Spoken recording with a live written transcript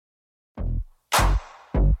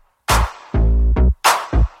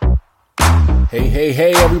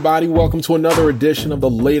Hey, everybody. Welcome to another edition of the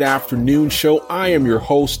Late Afternoon Show. I am your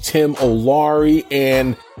host, Tim Olari,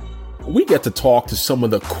 and we get to talk to some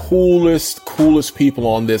of the coolest people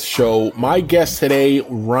on this show. My guest today,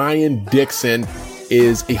 Ryan Dixon,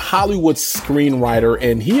 is a Hollywood screenwriter,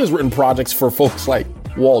 and he has written projects for folks like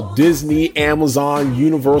Walt Disney, Amazon,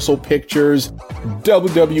 Universal Pictures,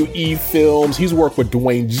 WWE Films. He's worked with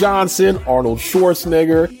Dwayne Johnson, Arnold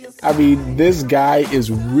Schwarzenegger. I mean, this guy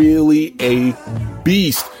is really a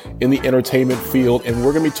beast in the entertainment field, and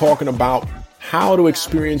we're going to be talking about how to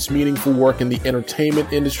experience meaningful work in the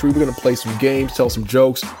entertainment industry. We're going to play some games, tell some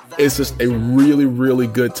jokes. It's just a really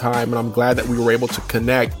good time, and I'm glad that we were able to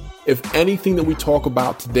connect. If anything that we talk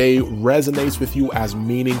about today resonates with you as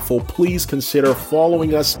meaningful, please consider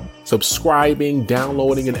following us, subscribing,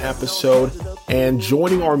 downloading an episode, and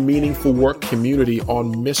joining our Meaningful Work community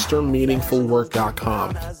on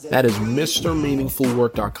MrMeaningfulWork.com. That is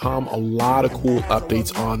MrMeaningfulWork.com. A lot of cool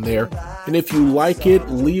updates on there. And if you like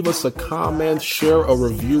it, leave us a comment, share a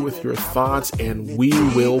review with your thoughts, and we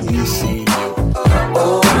will be seeing you.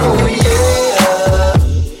 Oh, yeah.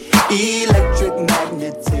 Electric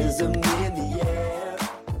magnetism in the air.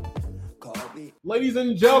 Ladies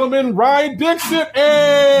and gentlemen, Ryan Dixon.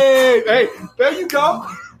 Hey, there you go.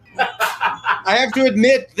 I have to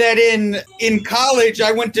admit that in college,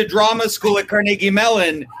 I went to drama school at Carnegie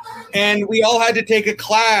Mellon, and we all had to take a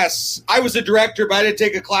class. I was a director, but I had to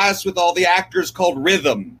take a class with all the actors called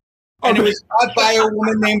Rhythm. And it was taught by a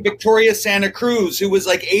woman named Victoria Santa Cruz, who was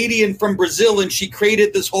like 80 and from Brazil, and she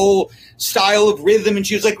created this whole style of rhythm. And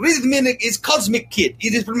she was like, rhythm is cosmic, kid.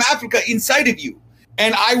 It is from Africa inside of you.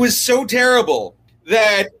 And I was so terrible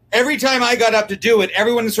that every time I got up to do it,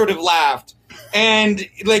 everyone sort of laughed. And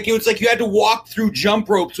like it was like you had to walk through jump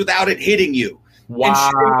ropes without it hitting you. Wow.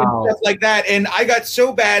 And stuff like that. And I got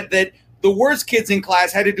so bad that the worst kids in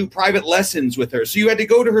class had to do private lessons with her. So you had to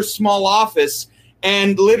go to her small office,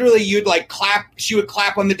 and literally you'd like clap. She would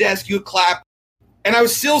clap on the desk. You would clap. And I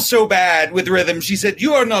was still so bad with rhythm. She said,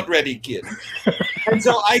 "You are not ready, kid." And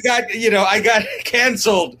so I got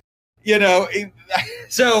canceled.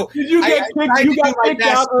 So Did you get kicked? You got kicked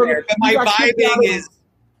out of there, but my vibing is.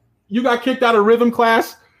 You got kicked out of rhythm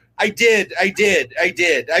class? I did. I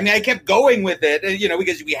mean, I kept going with it,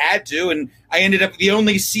 because we had to, and I ended up the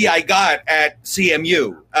only C I got at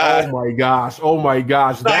CMU. Oh my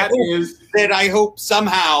gosh! I hope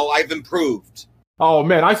somehow I've improved. Oh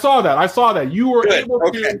man, I saw that. You were able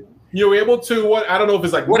to. What? I don't know if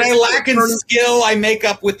it's like what I lack in skill, I make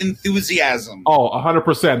up with enthusiasm. Oh,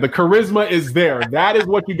 100%. The charisma is there. That is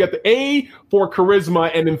what you get. The A for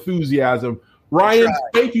charisma and enthusiasm. Ryan,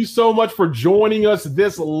 thank you so much for joining us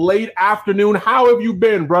this late afternoon. How have you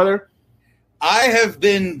been, brother? I have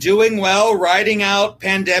been doing well, riding out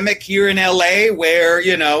pandemic here in LA, where,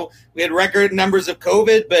 we had record numbers of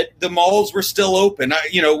COVID, but the malls were still open.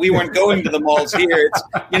 We weren't going to the malls here. It's,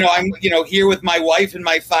 I'm, here with my wife and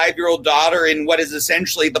my 5-year-old daughter in what is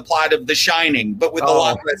essentially the plot of The Shining, but with a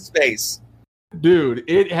lot less space. Dude,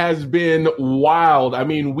 it has been wild. I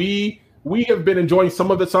mean, we have been enjoying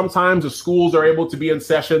some of it. Sometimes the schools are able to be in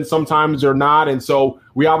session, sometimes they're not. And so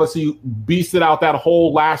we obviously beasted out that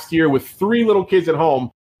whole last year with 3 little kids at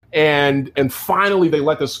home. And finally they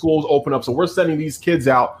let the schools open up. So we're sending these kids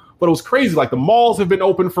out. But it was crazy. Like the malls have been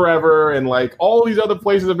open forever, and like all these other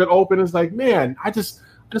places have been open. It's like, man, I just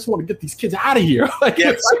want to get these kids out of here. Like,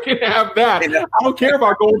 yes. If I can have that, I don't care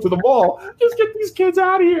about going to the mall. Just get these kids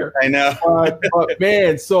out of here. I know. But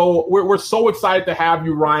man, so we're so excited to have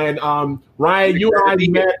you, Ryan. Ryan, you and I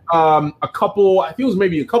met I think it was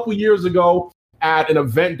maybe a couple years ago at an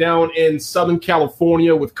event down in Southern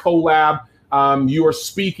California with CoLab. You were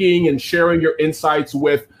speaking and sharing your insights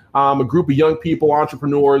with a group of young people,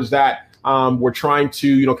 entrepreneurs that were trying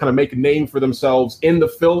to, kind of make a name for themselves in the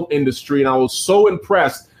film industry. And I was so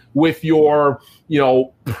impressed with your,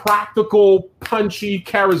 practical, punchy,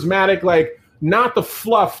 charismatic, like not the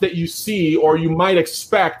fluff that you see or you might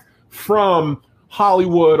expect from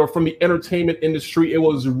Hollywood or from the entertainment industry. It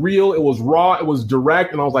was real, it was raw, it was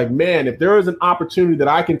direct. And I was like, man, if there is an opportunity that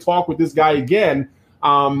I can talk with this guy again,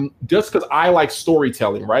 just because I like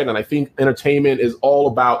storytelling, right? And I think entertainment is all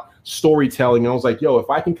about storytelling. And I was like, yo, if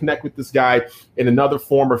I can connect with this guy in another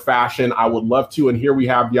form or fashion, I would love to. And here we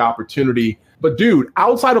have the opportunity. But dude,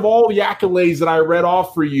 outside of all the accolades that I read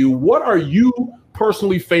off for you, what are you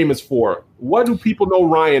personally famous for? What do people know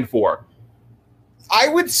Ryan for? I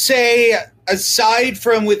would say, aside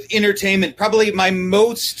from with entertainment, probably my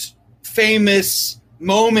most famous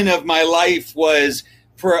moment of my life was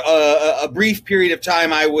for a brief period of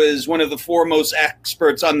time, I was one of the foremost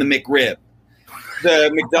experts on the McRib.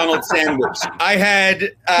 the McDonald's sandwich. I had.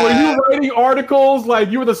 Were you writing articles? Like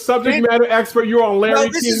you were the subject matter expert? You were on Larry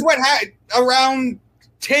King? This is what happened around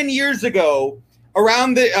 10 years ago,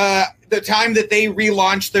 around the time that they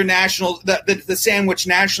relaunched their the sandwich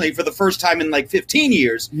nationally for the first time in like 15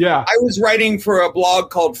 years. Yeah. I was writing for a blog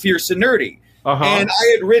called Fierce and Nerdy. And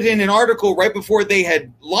I had written an article right before they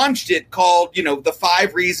had launched it called, the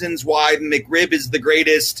 5 reasons why the McRib is the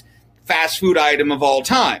greatest fast food item of all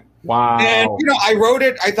time. Wow. And, I wrote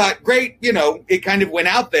it. I thought, great, it kind of went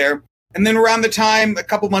out there. And then around the time, a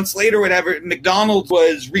couple months later, whatever, McDonald's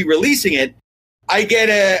was re-releasing it, I get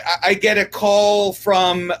a call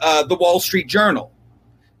from the Wall Street Journal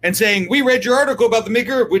and saying, we read your article about the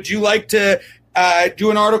McRib. Would you like to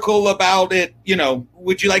do an article about it?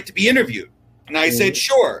 Would you like to be interviewed? And I said,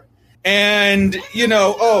 sure. And,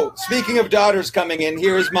 speaking of daughters coming in,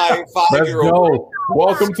 here is my 5-year-old. Let's go.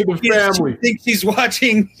 Welcome to the family. She thinks she's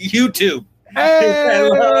watching YouTube. Hey!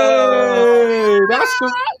 Hello. That's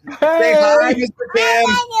the... Say hi, Hey! Mr. Cam.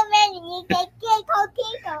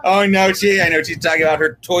 Oh, no, I know she's talking about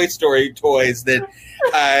her Toy Story toys that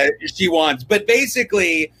she wants. But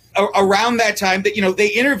basically, around that time, that they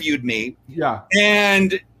interviewed me. Yeah.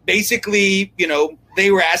 And basically, they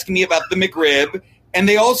were asking me about the McRib, and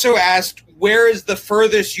they also asked, where is the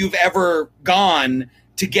furthest you've ever gone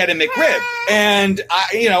to get a McRib? And,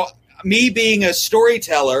 me being a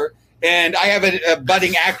storyteller, and I have a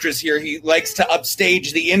budding actress here. He likes to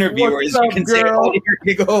upstage the interviewer. What's as up, you can say, girl? oh, here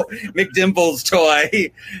you go, McDimple's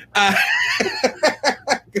toy.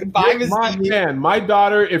 Goodbye, Miss Amy. Man, my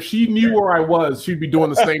daughter, if she knew where I was, she'd be doing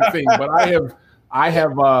the same thing. But I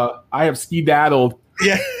have skedaddled.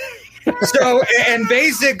 Yeah. So, and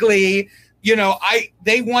basically,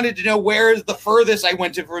 they wanted to know where is the furthest I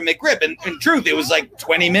went to for a McRib. And in truth, it was like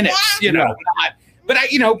 20 minutes, But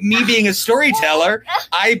me being a storyteller,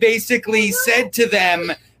 I basically said to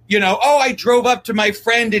them, I drove up to my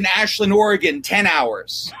friend in Ashland, Oregon, 10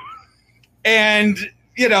 hours. And,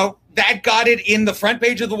 that got it in the front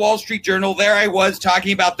page of the Wall Street Journal. There I was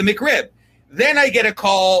talking about the McRib. Then I get a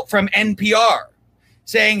call from NPR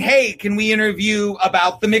saying, hey, can we interview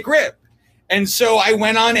about the McRib? And so I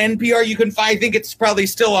went on NPR. You can find, I think it's probably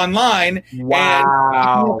still online.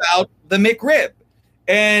 Wow. And about the McRib.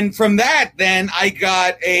 And from that, then I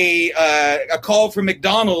got a call from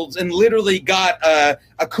McDonald's and literally got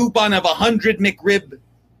a coupon of 100 McRib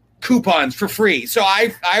coupons for free. So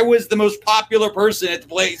I was the most popular person at the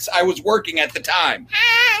place I was working at the time.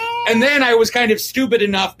 And then I was kind of stupid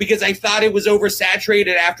enough because I thought it was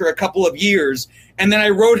oversaturated after a couple of years. And then I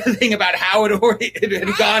wrote a thing about how it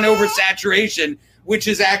had gone over saturation, which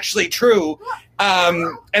is actually true.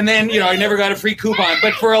 And then, I never got a free coupon.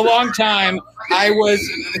 But for a long time,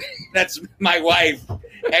 that's my wife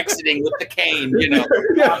exiting with the cane,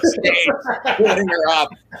 off stage, putting her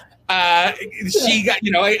up. She got,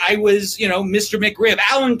 I was, Mr. McRib.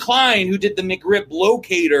 Alan Klein, who did the McRib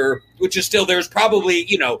Locator, which is still, there's probably,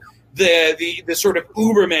 the sort of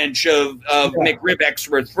ubermensch of McRib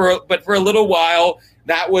experts. But for a little while,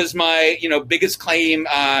 that was my, biggest claim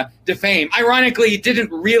to fame. Ironically, it didn't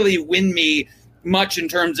really win me much in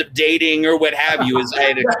terms of dating or what have you, as I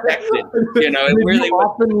had expected. It really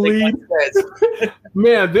was.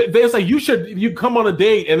 Man, there's like you come on a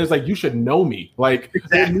date and it's like you should know me. Like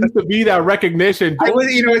there needs to be that recognition. I was,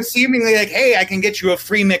 it's seemingly like, hey, I can get you a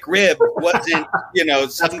free McRib. Wasn't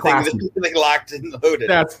something that locked and loaded.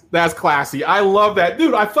 That's classy. I love that,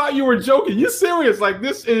 dude. I thought you were joking. You serious? Like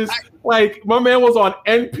this is like my man was on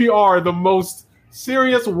NPR, the most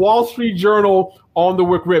serious Wall Street Journal on the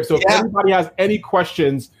McRib. So if anybody has any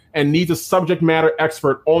questions and needs a subject matter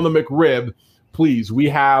expert on the McRib, please, we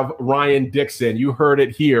have Ryan Dixon. You heard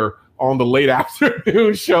it here on the Late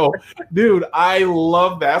Afternoon Show. Dude, I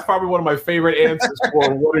love that. That's probably one of my favorite answers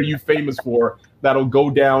for what are you famous for that'll go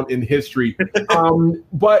down in history.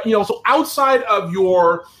 But, so outside of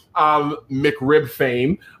your McRib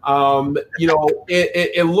fame,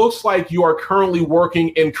 it looks like you are currently working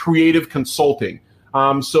in creative consulting.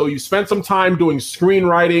 So you spent some time doing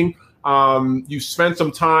screenwriting. You spent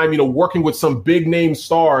some time, working with some big name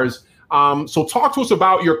stars. So talk to us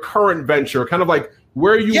about your current venture, kind of like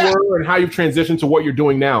where you were and how you've transitioned to what you're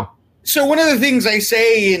doing now. So one of the things I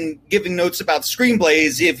say in giving notes about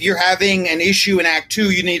screenplays, if you're having an issue in Act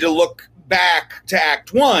 2, you need to look back to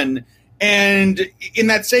Act 1. And in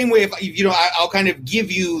that same way, I'll kind of give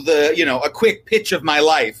you a quick pitch of my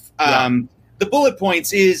life. The bullet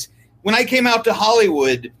points is, when I came out to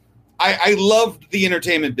Hollywood, I loved the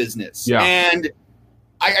entertainment business. Yeah. And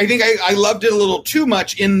I think I loved it a little too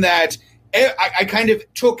much in that I kind of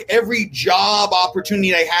took every job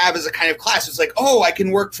opportunity I have as a kind of class. It's like, oh, I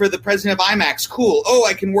can work for the president of IMAX. Cool. Oh,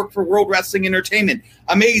 I can work for World Wrestling Entertainment.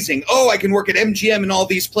 Amazing. Oh, I can work at MGM and all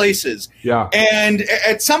these places. Yeah. And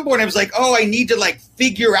at some point I was like, oh, I need to like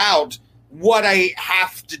figure out what I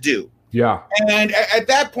have to do. Yeah. And at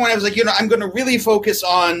that point I was like, I'm going to really focus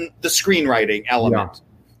on the screenwriting element. Yeah.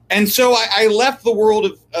 And so I left the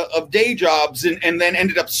world of day jobs and then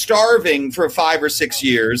ended up starving for 5 or 6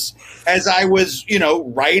 years as I was,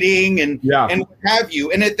 writing and what have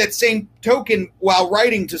you. And at that same token, while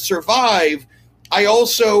writing to survive, I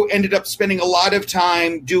also ended up spending a lot of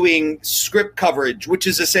time doing script coverage, which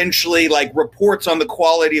is essentially like reports on the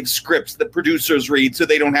quality of scripts that producers read so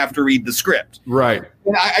they don't have to read the script. Right.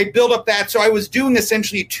 And I built up that. So I was doing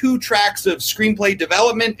essentially 2 tracks of screenplay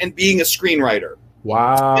development and being a screenwriter.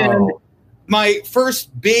 Wow. And my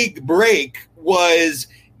first big break was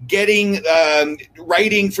getting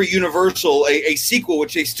writing for Universal a sequel,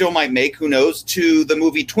 which they still might make, who knows, to the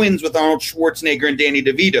movie Twins with Arnold Schwarzenegger and Danny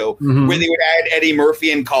DeVito, where they would add Eddie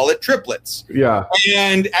Murphy and call it Triplets. Yeah.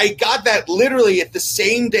 And I got that literally at the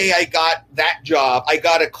same day I got that job. I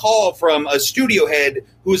got a call from a studio head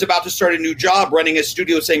who was about to start a new job running a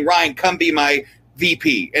studio saying, Ryan, come be my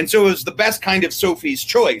VP. And so it was the best kind of Sophie's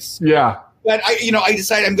choice. Yeah. But I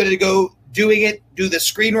decided I'm going to go do the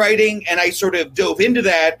screenwriting, and I sort of dove into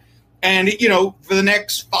that. And, for the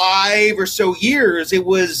next 5 or so years, it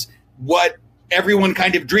was what everyone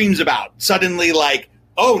kind of dreams about. Suddenly, like,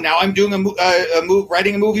 oh, now I'm doing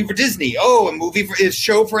writing a movie for Disney. Oh, a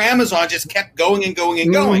show for Amazon. Just kept going and going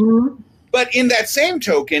and going. Mm-hmm. But in that same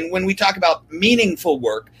token, when we talk about meaningful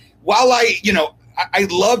work, while I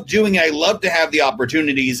love doing it. I love to have the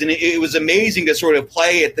opportunities. And it was amazing to sort of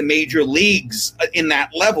play at the major leagues in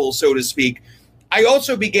that level, so to speak. I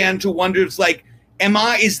also began to wonder, it's like,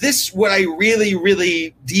 is this what I really,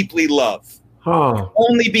 really deeply love? Huh.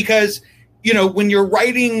 Only because, when you're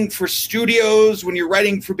writing for studios, when you're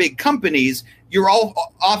writing for big companies, you're all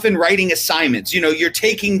often writing assignments. You're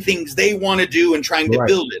taking things they want to do and trying to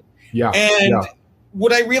build it. Yeah. And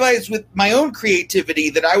what I realized with my own creativity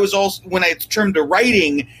that I was also, when I turned to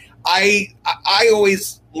writing, I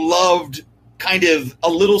always loved kind of a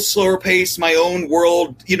little slower pace, my own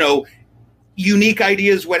world, unique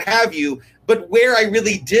ideas, what have you. But where I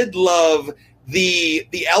really did love the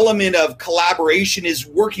element of collaboration is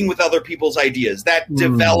working with other people's ideas, that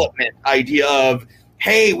development idea of,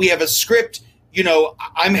 hey, we have a script,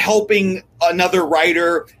 I'm helping another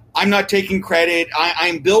writer. I'm not taking credit.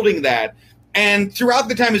 I'm building that. And throughout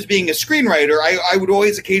the time as being a screenwriter, I would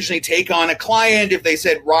always occasionally take on a client if they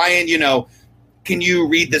said, Ryan, can you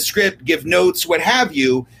read the script, give notes, what have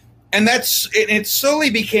you? And it slowly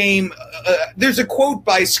became, there's a quote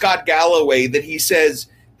by Scott Galloway that he says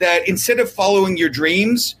that instead of following your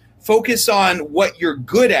dreams, focus on what you're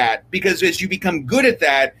good at, because as you become good at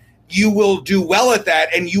that, you will do well at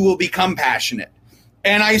that and you will become passionate.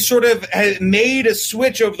 And I sort of had made a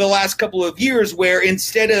switch over the last couple of years where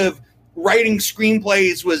instead of writing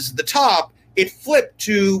screenplays was the top, it flipped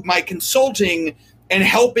to my consulting and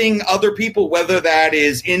helping other people, whether that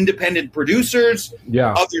is independent producers,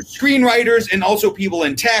 other screenwriters, and also people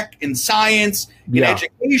in tech, in science, in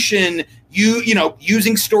education,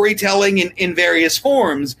 using storytelling in various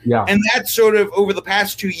forms. Yeah. And that sort of over the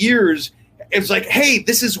past 2 years, it's like, hey,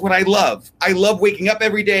 this is what I love. I love waking up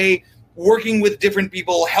every day, working with different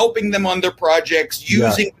people, helping them on their projects,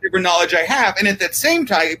 using whatever knowledge I have. And at that same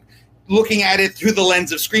time, looking at it through the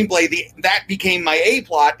lens of screenplay, that became my A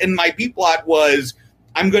plot. And my B plot was,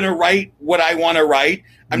 I'm going to write what I want to write.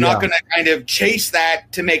 I'm not going to kind of chase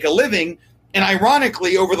that to make a living. And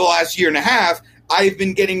ironically, over the last year and a half, I've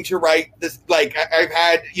been getting to write this, like I've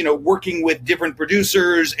had, working with different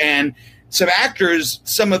producers and some actors,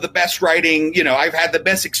 some of the best writing, I've had the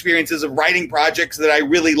best experiences of writing projects that I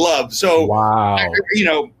really love. So, wow.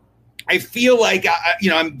 I feel like,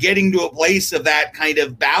 I'm getting to a place of that kind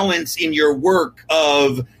of balance in your work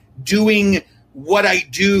of doing what I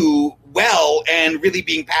do well and really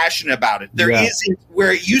being passionate about it. There isn't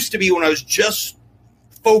where it used to be when I was just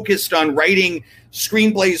focused on writing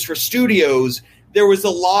screenplays for studios. There was a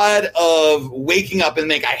lot of waking up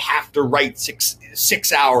and I have to write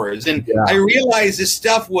six hours. And I realized this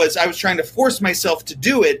stuff I was trying to force myself to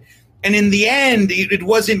do it. And in the end, it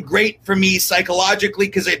wasn't great for me psychologically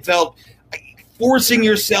because it felt forcing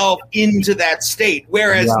yourself into that state.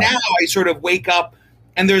 Whereas now I sort of wake up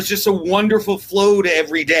and there's just a wonderful flow to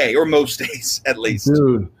every day, or most days at least.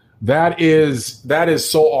 Dude, that is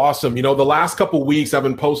so awesome. The last couple of weeks I've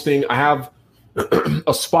been posting, I have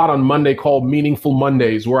a spot on Monday called Meaningful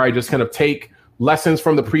Mondays where I just kind of take lessons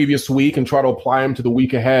from the previous week and try to apply them to the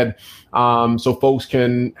week ahead, so folks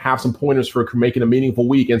can have some pointers for making a meaningful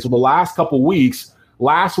week. And so the last couple weeks,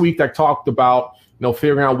 last week I talked about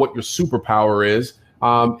figuring out what your superpower is,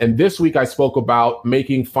 and this week I spoke about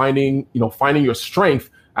finding your strength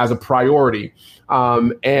as a priority.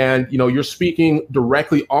 And you're speaking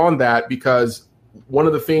directly on that, because one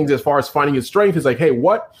of the things as far as finding your strength is like, hey,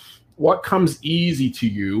 what comes easy to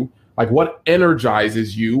you? Like, what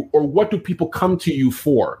energizes you, or what do people come to you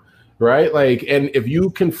for, right? Like, and if you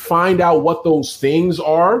can find out what those things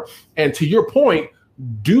are, and to your point,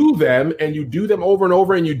 do them, and you do them over and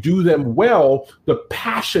over, and you do them well, the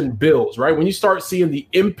passion builds, right? When you start seeing the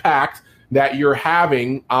impact that you're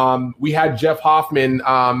having, we had Jeff Hoffman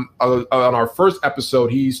on our first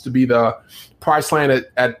episode. He used to be the Priceline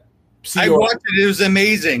at CEO. I watched it. It was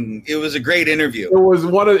amazing. It was a great interview.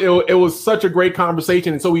 It was such a great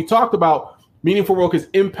conversation. And so we talked about meaningful work is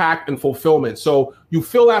impact and fulfillment. So you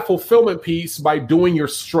fill that fulfillment piece by doing your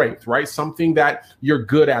strength, right? Something that you're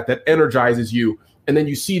good at, that energizes you. And then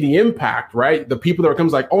you see the impact, right? The people that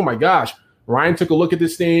comes like, oh my gosh, Ryan took a look at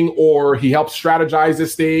this thing, or he helped strategize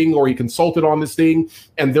this thing, or he consulted on this thing,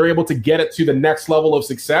 and they're able to get it to the next level of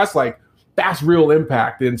success. Like, that's real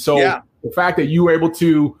impact. And so the fact that you were able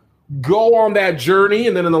to go on that journey,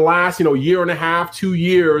 and then in the last, year and a half, 2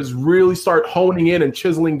 years, really start honing in and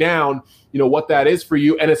chiseling down, what that is for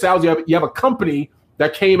you. And it sounds you have a company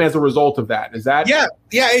that came as a result of that. Is that? Yeah.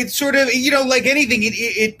 It's sort of, like anything,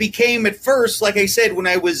 it became at first, like I said, when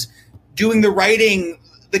I was doing the writing,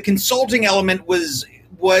 the consulting element was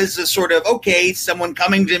a sort of, okay, someone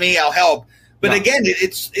coming to me, I'll help. But again,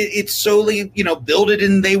 it's solely, build it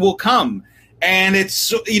and they will come. And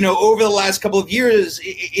it's, over the last couple of years,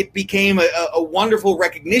 it became a wonderful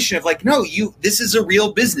recognition of like, no, this is a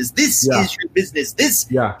real business. This is your business. This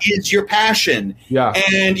is your passion. Yeah.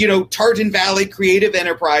 And, Tartan Valley Creative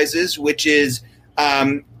Enterprises, which is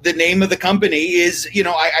the name of the company, is,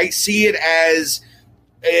 I see it as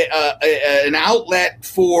an outlet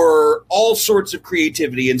for all sorts of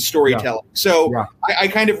creativity and storytelling. So I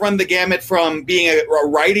kind of run the gamut from being a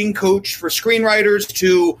writing coach for screenwriters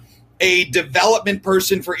to a development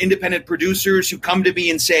person for independent producers who come to me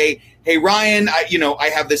and say, hey, Ryan,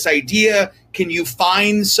 I have this idea. Can you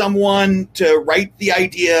find someone to write the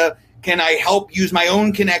idea? Can I help use my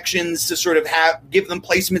own connections to sort of give them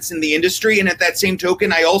placements in the industry? And at that same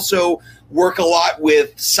token, I also work a lot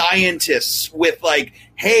with scientists with like,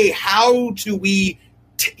 hey, how do we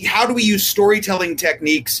use storytelling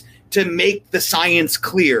techniques to make the science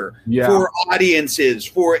clear for audiences,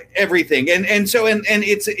 for everything. And so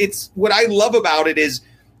it's what I love about it is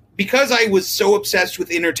because I was so obsessed with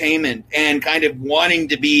entertainment and kind of wanting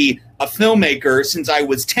to be a filmmaker since I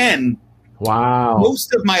was 10. Wow.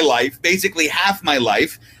 Most of my life, basically half my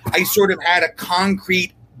life, I sort of had a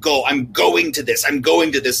concrete goal. I'm going to this,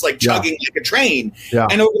 like chugging like a train. Yeah.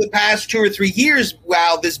 And over the past 2 or 3 years,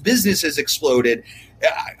 wow, this business has exploded.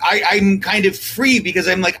 I'm kind of free because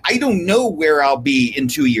I'm like, I don't know where I'll be in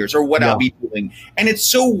 2 years or what I'll be doing. And it's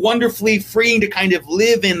so wonderfully freeing to kind of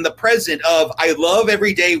live in the present of, I love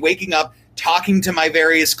every day waking up, talking to my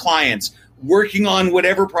various clients, working on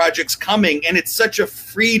whatever project's coming. And it's such a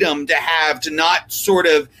freedom to have, to not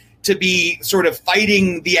to be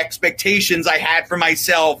fighting the expectations I had for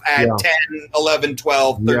myself at 10, 11,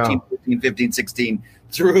 12, 13, 14, 15, 16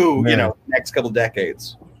 through, next couple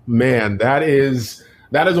decades. Man, that is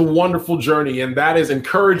a wonderful journey, and that is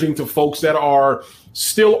encouraging to folks that are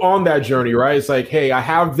still on that journey, right? It's like, hey, I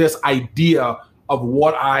have this idea of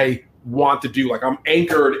what I want to do. Like, I'm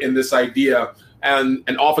anchored in this idea, and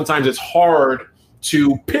oftentimes it's hard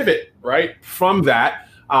to pivot, right, from that.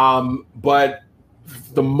 But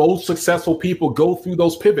the most successful people go through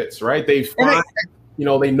those pivots, right? They find,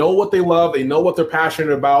 they know what they love, they know what they're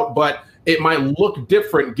passionate about, but it might look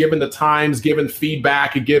different given the times, given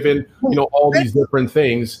feedback, and given, all these different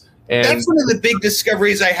things. And that's one of the big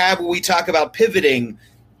discoveries I have when we talk about pivoting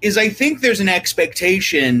is I think there's an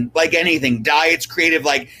expectation, like anything, diets, creative,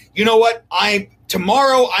 like, you know what,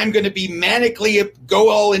 tomorrow I'm going to be manically go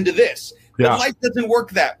all into this. But life doesn't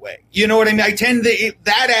work that way. You know what I mean? I tend to,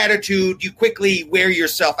 that attitude, you quickly wear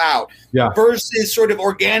yourself out versus sort of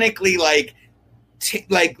organically, like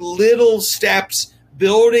little steps,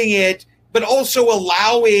 building it, but also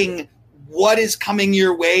allowing what is coming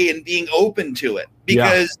your way and being open to it,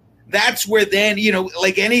 because that's where then,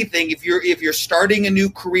 like anything, if you're starting a new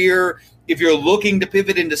career, if you're looking to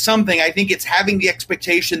pivot into something, I think it's having the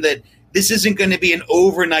expectation that this isn't going to be an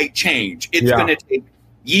overnight change. It's going to take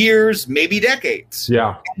years, maybe decades.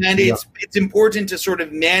 Yeah. And it's important to sort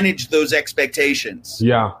of manage those expectations.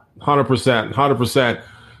 Yeah. 100%.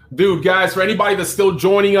 Dude, guys, for anybody that's still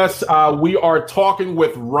joining us, we are talking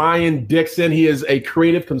with Ryan Dixon. He is a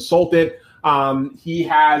creative consultant. He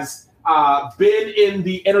has been in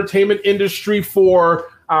the entertainment industry for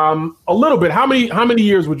a little bit. How many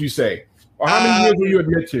years would you say? Or how many years will you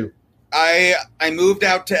admit to? I moved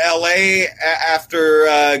out to LA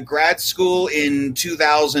after grad school in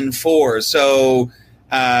 2004. So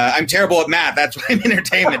I'm terrible at math. That's why I'm in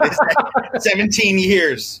entertainment. It's 17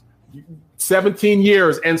 years. 17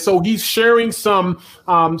 years. And so he's sharing some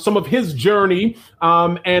of his journey.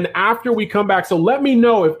 And after we come back, so let me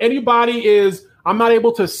know if anybody is, I'm not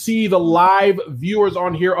able to see the live viewers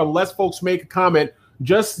on here unless folks make a comment.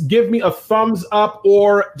 Just give me a thumbs up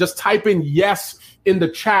or just type in yes in the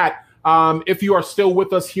chat if you are still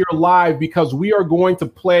with us here live, because we are going to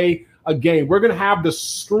play a game. We're going to have the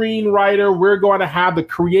screenwriter. We're going to have the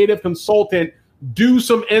creative consultant do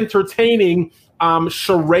some entertaining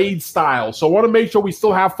charade style. So I want to make sure we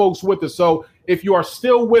still have folks with us. So if you are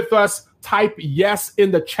still with us, type yes in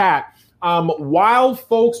the chat. While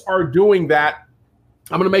folks are doing that,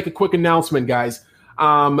 I'm going to make a quick announcement, guys.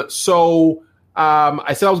 I said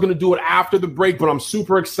I was going to do it after the break, but I'm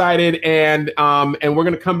super excited, and we're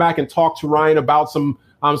going to come back and talk to Ryan about some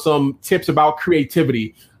tips about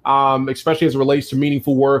creativity, especially as it relates to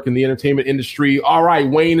meaningful work in the entertainment industry. All right,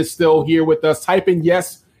 Wayne is still here with us. Type in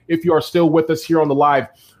yes if you are still with us here on the live.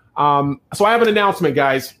 So I have an announcement,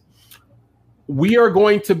 guys. We are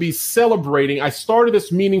going to be celebrating. I started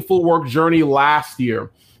this meaningful work journey last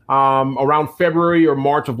year, around February or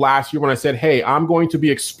March of last year, when I said, hey, I'm going to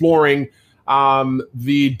be exploring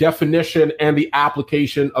the definition and the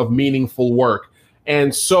application of meaningful work.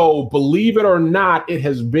 And so, believe it or not, it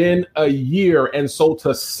has been a year. And so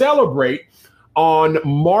to celebrate, on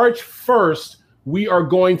March 1st, we are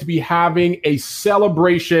going to be having a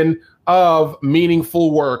celebration of meaningful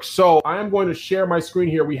work. So I am going to share my screen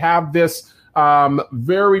here. We have this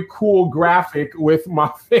very cool graphic with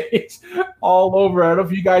my face all over. I don't know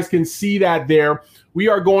if you guys can see that there. We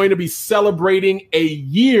are going to be celebrating a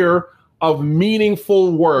year of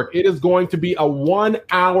meaningful work. It is going to be a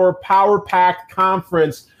 1-hour power-packed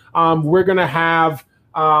conference. We're going to have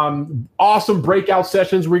awesome breakout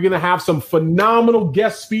sessions. We're going to have some phenomenal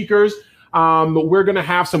guest speakers. We're going to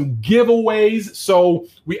have some giveaways. So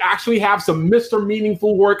we actually have some Mr.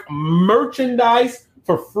 Meaningful Work merchandise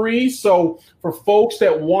for free. So for folks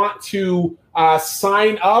that want to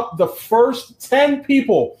sign up, the first 10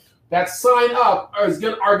 people that sign up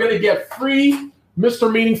are going to get free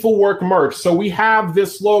Mr. Meaningful Work merch. So we have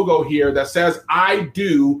this logo here that says, I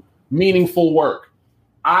do meaningful work.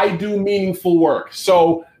 I do meaningful work.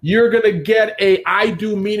 So you're going to get a I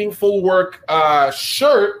do meaningful work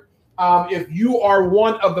shirt if you are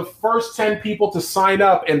one of the first 10 people to sign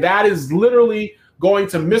up. And that is literally going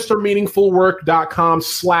to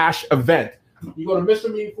mrmeaningfulwork.com/event. You go to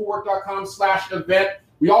mrmeaningfulwork.com/event.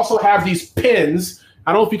 We also have these pins.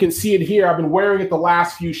 I don't know if you can see it here. I've been wearing it the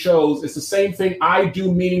last few shows. It's the same thing. I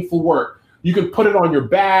do meaningful work. You can put it on your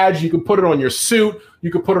badge. You can put it on your suit. You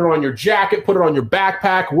can put it on your jacket, put it on your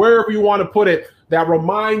backpack, wherever you want to put it. That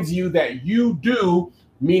reminds you that you do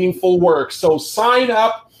meaningful work. So sign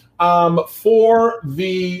up for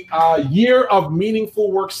the Year of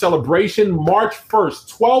Meaningful Work celebration, March 1st,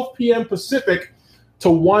 12 p.m. Pacific to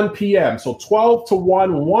 1 p.m. So 12 to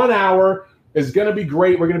 1, 1 hour. Is going to be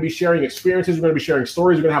great. We're going to be sharing experiences. We're going to be sharing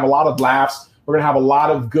stories. We're going to have a lot of laughs. We're going to have a lot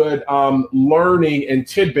of good learning and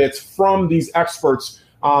tidbits from these experts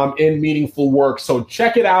in meaningful work. So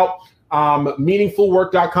check it out,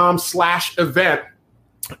 meaningfulwork.com/event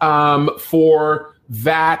for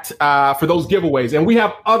that, for those giveaways. And we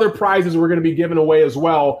have other prizes we're going to be giving away as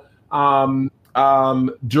well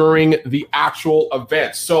during the actual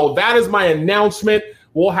event. So that is my announcement.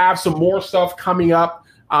 We'll have some more stuff coming up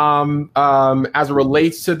as it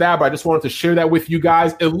relates to that, but I just wanted to share that with you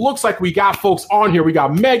guys. It looks like we got folks on here. We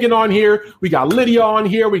got Megan on here. We got Lydia on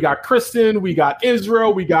here. We got Kristen. We got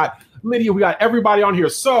Israel. We got Lydia. We got everybody on here.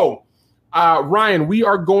 So, Ryan, we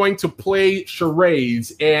are going to play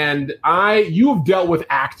charades, and you've dealt with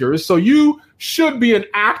actors, so you should be an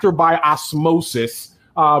actor by osmosis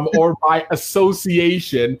or by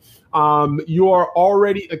association. You are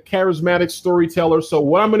already a charismatic storyteller. So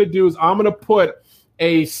what I'm going to do is I'm going to put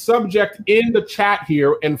a subject in the chat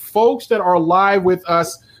here, and folks that are live with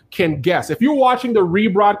us can guess. If you're watching the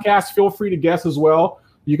rebroadcast, feel free to guess as well.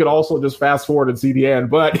 You could also just fast forward and see the end.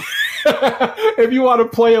 But if you want to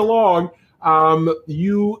play along,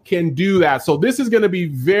 you can do that. So this is going to be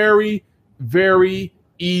very, very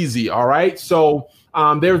easy. All right. So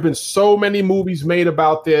there's been so many movies made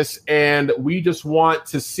about this, and we just want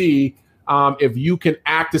to see if you can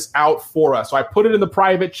act this out for us. So I put it in the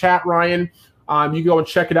private chat, Ryan. You go and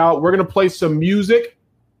check it out. We're going to play some music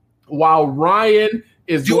while Ryan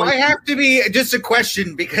is Do I have to be, just a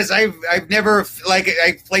question, because I've never, like,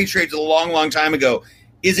 I played trades a long time ago.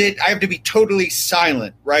 Is it, I have to be totally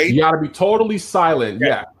silent, right? You got to be totally silent.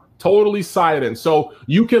 Yeah, totally silent. So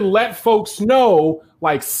you can let folks know,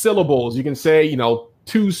 like, syllables. You can say,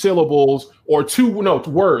 2 syllables or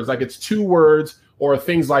words, like it's 2 words or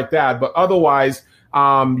things like that. But otherwise,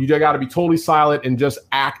 you just got to be totally silent and just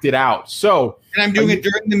act it out. So, and I'm doing it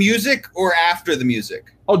during the music or after the music?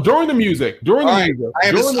 Oh, during the music. During the music. I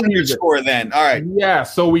have a underscore then. All right. Yeah,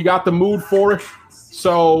 so we got the mood for it.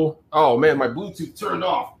 So, oh man, my Bluetooth turned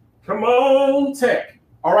off. Come on, tech.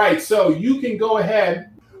 All right, so you can go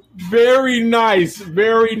ahead. Very nice.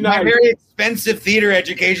 Very nice. My very expensive theater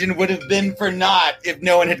education would have been for naught if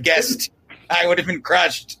no one had guessed. I would have been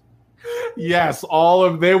crushed. Yes,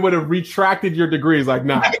 they would have retracted your degrees. Like,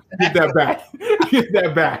 nah, give that back. Give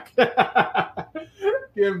that back.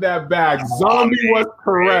 Give that back. Zombie was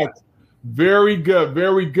correct. Very good.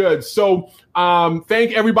 Very good. So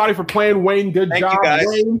thank everybody for playing. Wayne, good job. You guys.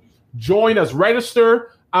 Wayne, join us. Register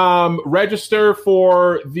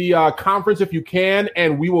for the conference if you can,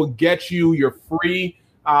 and we will get you your free.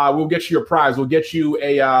 We'll get you your prize. We'll get you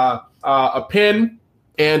a pin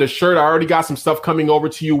and a shirt. I already got some stuff coming over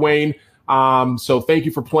to you, Wayne. So thank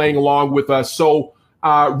you for playing along with us. So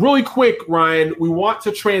really quick, Ryan, we want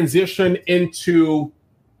to transition into,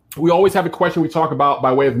 we always have a question we talk about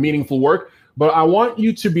by way of meaningful work, but I want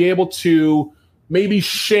you to be able to maybe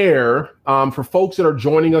share for folks that are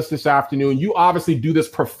joining us this afternoon. You obviously do this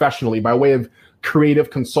professionally by way of creative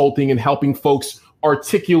consulting and helping folks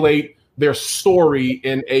articulate their story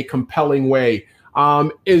in a compelling way.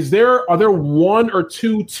 Are there 1 or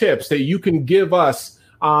 2 tips that you can give us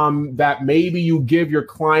that maybe you give your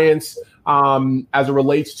clients as it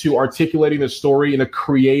relates to articulating the story in a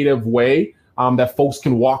creative way that folks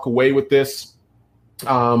can walk away with this,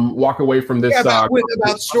 walk away from this?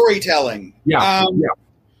 About storytelling. Yeah.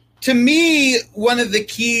 To me, one of the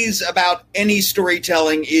keys about any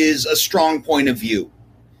storytelling is a strong point of view.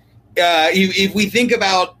 If we think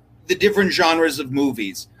about the different genres of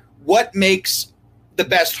movies, what makes the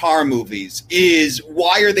best horror movies is,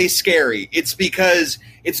 why are they scary? It's because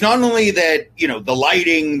it's not only that, the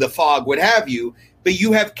lighting, the fog, what have you, but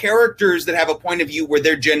you have characters that have a point of view where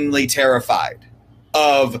they're genuinely terrified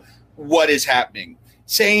of what is happening.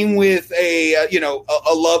 Same with a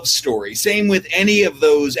love story. Same with any of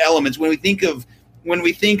those elements. When we think of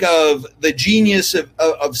the genius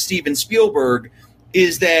of Steven Spielberg,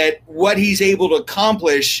 is that what he's able to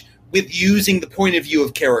accomplish with using the point of view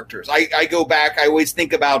of characters. I go back, I always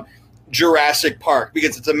think about Jurassic Park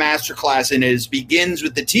because it's a masterclass, and it begins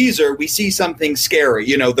with the teaser. We see something scary,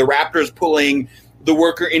 the raptors pulling the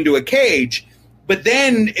worker into a cage. But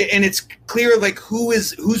then, and it's clear, like,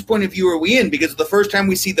 whose point of view are we in? Because the first time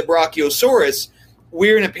we see the Brachiosaurus,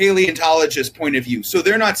 we're in a paleontologist point of view. So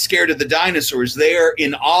they're not scared of the dinosaurs. They're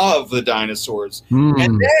in awe of the dinosaurs. And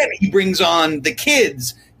then he brings on the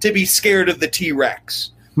kids to be scared of the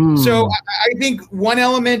T-Rex. So I think one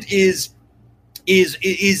element is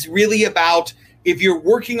really about, if you're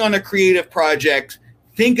working on a creative project,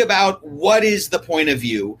 think about what is the point of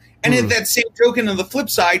view. And at that same token, on the flip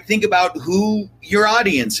side, think about who your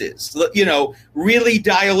audience is. Really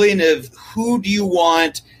dial in of who do you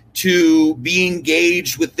want to be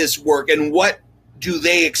engaged with this work, and what do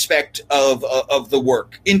they expect of the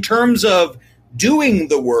work. In terms of doing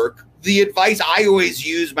the work, the advice I always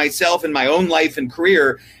use myself in my own life and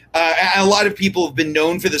career, a lot of people have been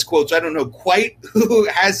known for this quote, so I don't know quite who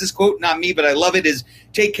has this quote, not me, but I love it, is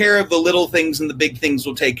take care of the little things and the big things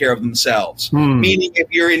will take care of themselves. Meaning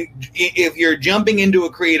if you're jumping into a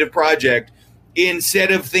creative project,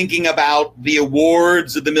 instead of thinking about the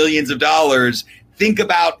awards of the millions of dollars, think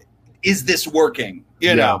about, is this working?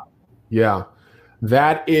 Yeah.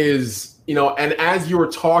 That is, and as you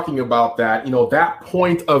were talking about that, that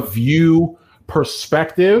point of view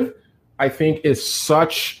perspective, I think, is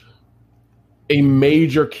such a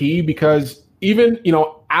major key, because even,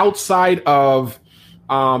 outside of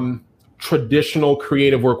traditional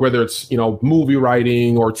creative work, whether it's, movie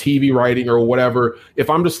writing or TV writing or whatever, if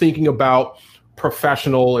I'm just thinking about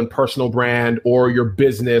professional and personal brand or your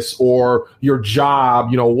business or your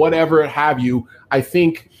job, whatever have you, I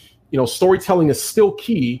think, storytelling is still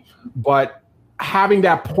key, but having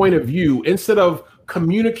that point of view, instead of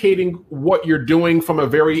communicating what you're doing from a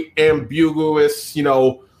very ambiguous,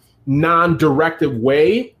 non-directive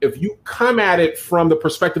way, if you come at it from the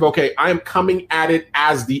perspective, okay, I'm coming at it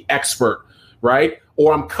as the expert, right?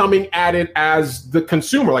 or I'm coming at it as the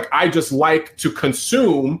consumer. Like, I just like to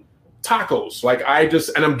consume tacos. Like,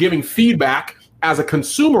 and I'm giving feedback as a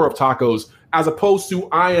consumer of tacos, as opposed to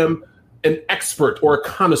I am an expert or a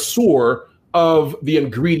connoisseur of the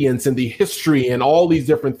ingredients and the history and all these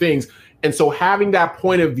different things. And so having that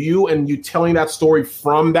point of view and you telling that story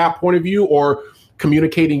from that point of view, or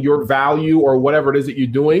communicating your value or whatever it is that you're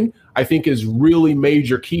doing, I think is really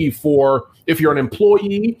major key for if you're an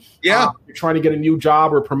employee, you're trying to get a new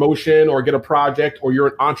job or promotion or get a project, or you're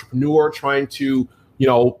an entrepreneur trying to,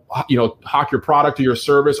 hawk your product or your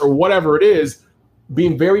service or whatever it is,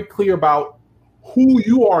 being very clear about who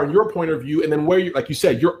you are and your point of view, and then where you, like you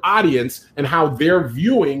said, your audience and how they're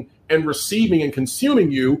viewing and receiving and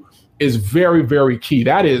consuming you is very, very key.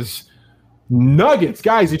 That is nuggets.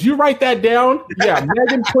 Guys, did you write that down? Yeah,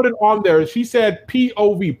 Megan put it on there. She said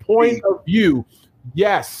POV, point of view.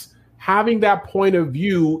 Yes, having that point of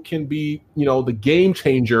view can be, the game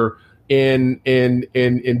changer in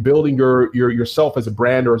building yourself as a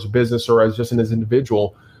brand or as a business or as just an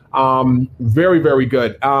individual. Very, very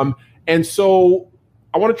good. And so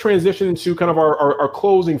I want to transition into kind of our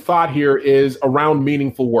closing thought here is around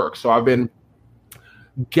meaningful work. So I've been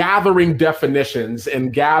gathering definitions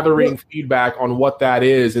and gathering feedback on what that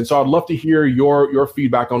is. And so I'd love to hear your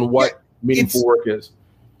feedback on what meaningful work is.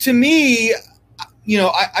 To me,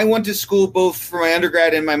 I went to school both for my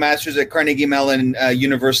undergrad and my master's at Carnegie Mellon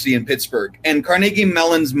University in Pittsburgh. And Carnegie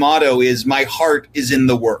Mellon's motto is, "My heart is in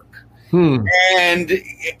the work." And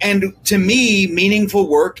to me, meaningful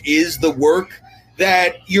work is the work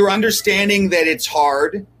that you're understanding that it's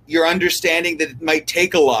hard. You're understanding that it might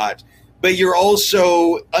take a lot, but you're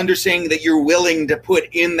also understanding that you're willing to put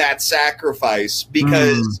in that sacrifice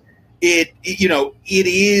because it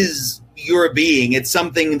is your being. It's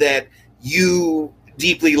something that you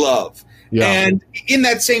deeply love. Yeah. And in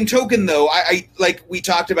that same token, though, I like we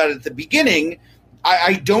talked about at the beginning,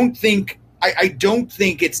 I don't think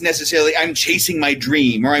it's necessarily I'm chasing my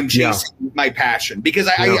dream or I'm chasing my passion, because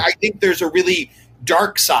I think there's a really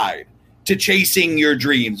dark side to chasing your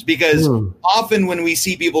dreams, because often when we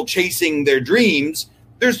see people chasing their dreams,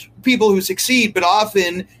 there's people who succeed, but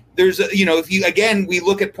often there's we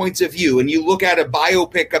look at points of view, and you look at a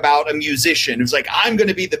biopic about a musician who's like, I'm going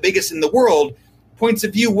to be the biggest in the world. Points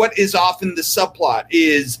of view, what is often the subplot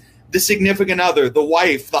is the significant other, the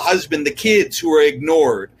wife, the husband, the kids who are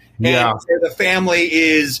ignored. And the family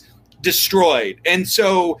is destroyed. And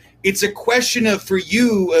so it's a question of, for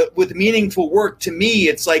you with meaningful work, to me,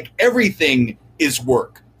 it's like everything is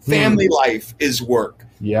work. Family life is work.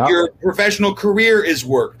 Yeah. Your professional career is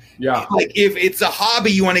work. Yeah. Like if it's a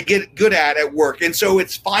hobby you want to get good at work. And so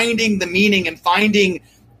it's finding the meaning and finding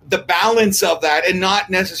the balance of that, and not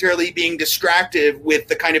necessarily being distracted with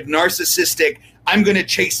the kind of narcissistic, I'm going to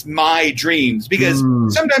chase my dreams, because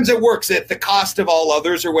sometimes it works at the cost of all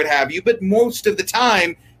others or what have you. But most of the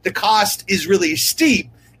time, the cost is really steep.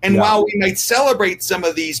 And while we might celebrate some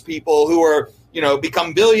of these people who are,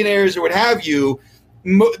 become billionaires or what have you,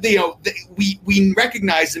 we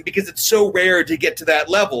recognize them because it's so rare to get to that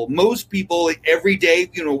level. Most people every day,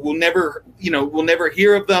 will never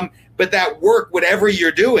hear of them. But that work, whatever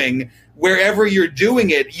you're doing, wherever you're doing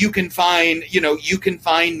it, you can find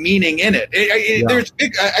meaning in it. There's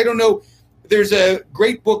I don't know. There's a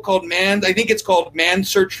great book called Man's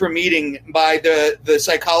Search for Meaning by the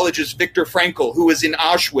psychologist Viktor Frankl, who was in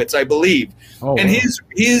Auschwitz, I believe. And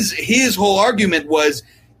his whole argument was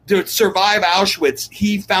to survive Auschwitz,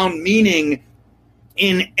 he found meaning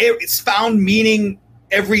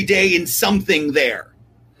every day in something there.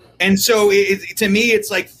 And so to me,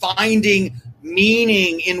 it's like finding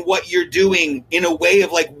meaning in what you're doing in a way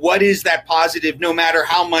of like, what is that positive, no matter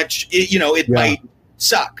how much it might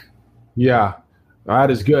suck. Yeah,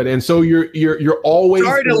 that is good. And so you're always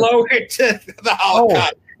sorry to lower it to the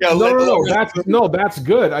Holocaust. That's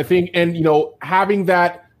good. I think, and having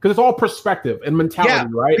that, because it's all perspective and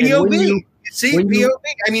mentality, right? POV. POV.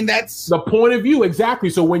 I mean, that's the point of view,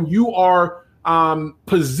 exactly. So when you are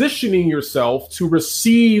positioning yourself to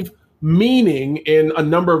receive meaning in a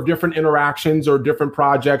number of different interactions or different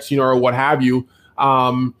projects, or what have you,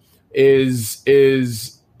 is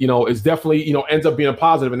definitely, ends up being a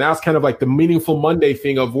positive. And that's kind of like the Meaningful Monday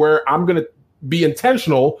thing of where I'm going to be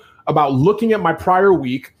intentional about looking at my prior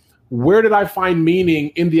week. Where did I find meaning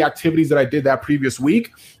in the activities that I did that previous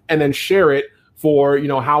week? And then share it for,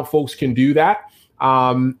 how folks can do that.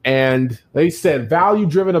 And they said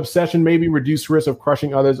value-driven obsession maybe reduce risk of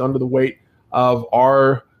crushing others under the weight of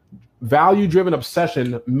our value-driven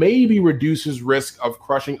obsession maybe reduces risk of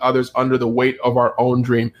crushing others under the weight of our own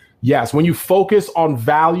dream. Yes. When you focus on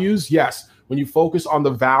values, when you focus on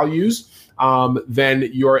the values, then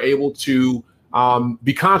you're able to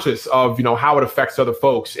be conscious of, how it affects other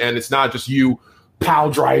folks. And it's not just you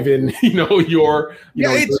pal driving,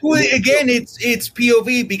 it's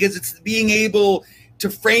POV, because it's being able to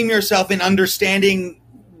frame yourself in understanding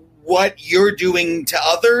what you're doing to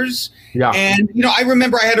others. Yeah. And, I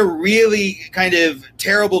remember I had a really kind of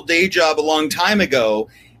terrible day job a long time ago.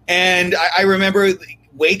 And I remember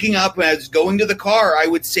waking up when I was going to the car, I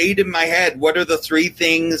would say to my head, what are the 3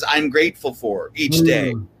 things I'm grateful for each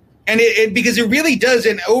day? And it because it really does.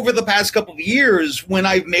 And over the past couple of years, when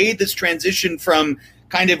I've made this transition from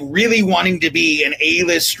kind of really wanting to be an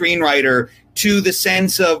A-list screenwriter to the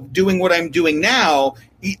sense of doing what I'm doing now,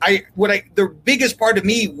 the biggest part of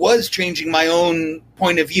me was changing my own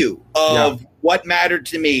point of view of what mattered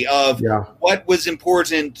to me, of what was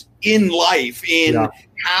important in life, in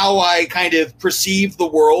how I kind of perceived the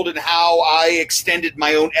world and how I extended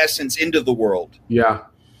my own essence into the world. Yeah.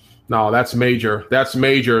 No, that's major. That's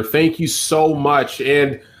major. Thank you so much.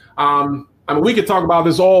 And we could talk about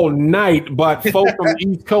this all night, but folks from the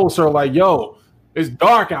East Coast are like, yo, it's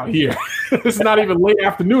dark out here. It's not even late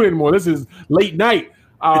afternoon anymore. This is late night.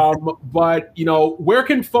 But, where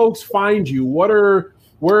can folks find you?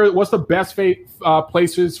 What's the best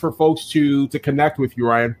places for folks to connect with you,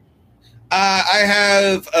 Ryan? I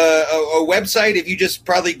have a website. If you just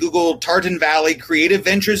probably Google Tartan Valley Creative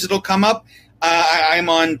Ventures, it'll come up. I'm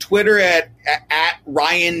on Twitter at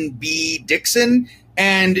Ryan B. Dixon.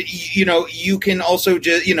 And, you can also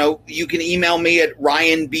just, you can email me at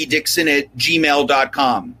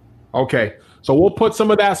ryanbdixon@gmail.com. Okay. So we'll put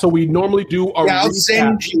some of that. So we normally do I'll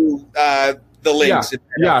send you the links.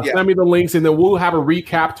 Send me the links, and then we'll have a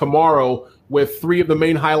recap tomorrow with 3 of the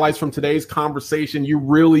main highlights from today's conversation. You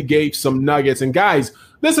really gave some nuggets. And guys,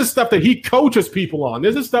 this is stuff that he coaches people on.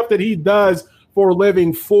 This is stuff that he does for a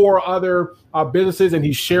living for other businesses, and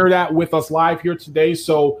he shared that with us live here today.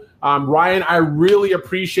 So, Ryan, I really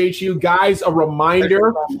appreciate you guys. A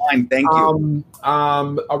reminder, thank you.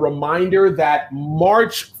 A reminder that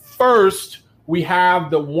March 1st, we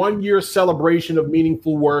have the 1-year celebration of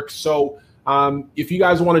Meaningful Work. So if you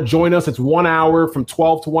guys want to join us, it's 1 hour from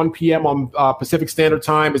 12 to 1 p.m. on Pacific Standard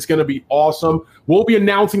Time. It's going to be awesome. We'll be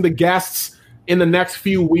announcing the guests in the next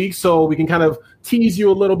few weeks, so we can kind of tease you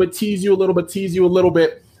a little bit.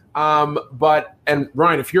 And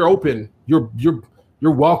Ryan, if you're open, you're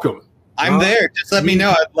welcome. I'm there. Just let me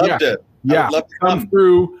know. I'd love to. Yeah, I'd love to come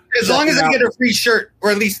through. As long as I get a free shirt, or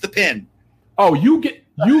at least the pin. Oh, you get it.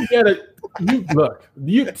 You look.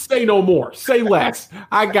 You say no more. Say less.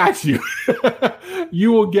 I got you.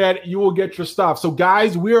 You will get your stuff. So,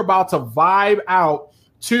 guys, we're about to vibe out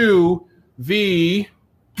to the.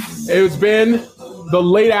 It's been the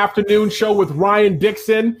late afternoon show with Ryan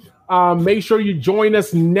Dixon. Make sure you join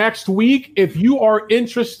us next week. If you are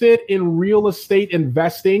interested in real estate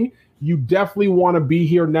investing, you definitely want to be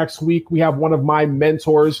here next week. We have one of my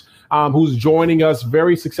mentors who's joining us,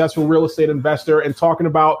 very successful real estate investor, and talking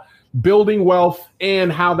about building wealth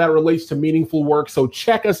and how that relates to meaningful work. So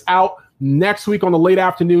check us out next week on the late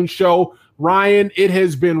afternoon show. Ryan, it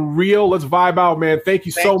has been real. Let's vibe out, man. Thank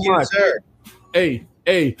you so much. Sir. Hey,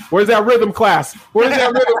 where's that rhythm class?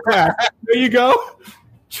 There you go.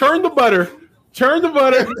 Churn the butter.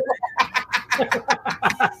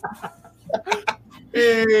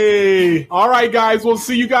 Hey. All right, guys. We'll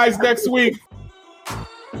see you guys next week.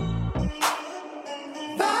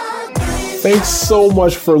 Thanks so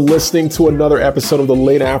much for listening to another episode of the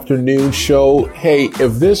Late Afternoon Show. Hey,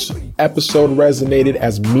 if this episode resonated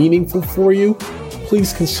as meaningful for you,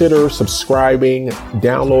 please consider subscribing,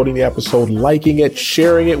 downloading the episode, liking it,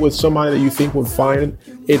 sharing it with somebody that you think would find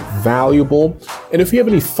it valuable. And if you have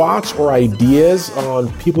any thoughts or ideas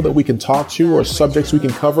on people that we can talk to or subjects we can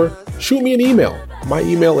cover, shoot me an email. My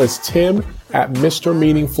email is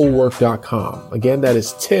tim@mrmeaningfulwork.com. Again, that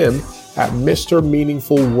is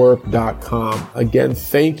tim@mrmeaningfulwork.com. Again,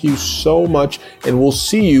 thank you so much, and we'll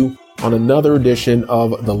see you on another edition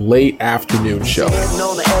of the Late Afternoon Show.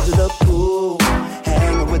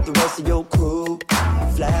 Hanging with the rest of your crew,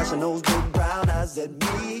 flashing those big brown eyes at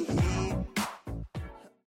me.